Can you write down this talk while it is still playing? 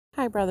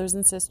Hi, brothers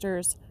and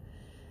sisters.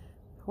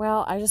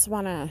 Well, I just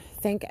want to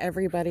thank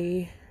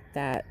everybody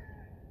that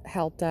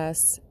helped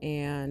us,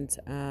 and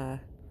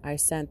I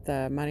sent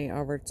the money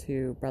over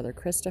to Brother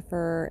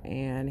Christopher,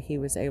 and he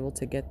was able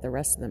to get the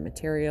rest of the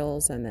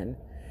materials, and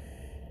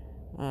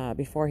then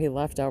before he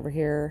left over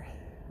here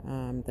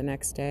the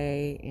next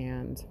day,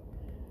 and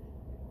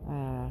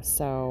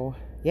so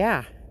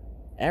yeah,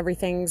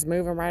 everything's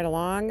moving right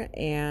along,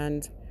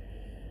 and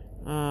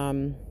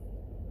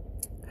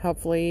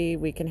hopefully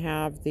we can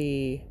have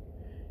the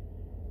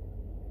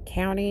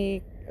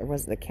county,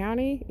 was the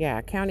county?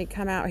 Yeah, county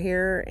come out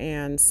here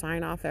and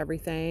sign off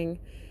everything.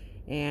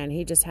 And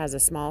he just has a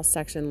small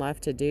section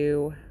left to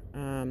do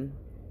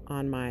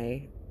on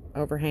my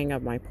overhang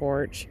of my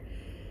porch.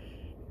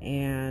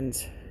 And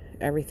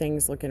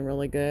everything's looking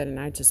really good. And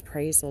I just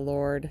praise the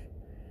Lord.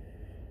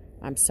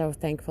 I'm so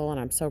thankful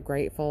and I'm so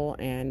grateful.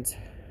 And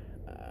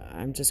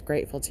I'm just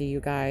grateful to you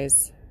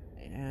guys.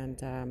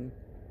 And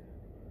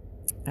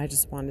I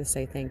just wanted to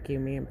say thank you.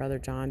 Me and Brother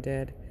John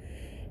did.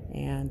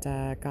 And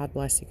God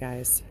bless you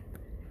guys.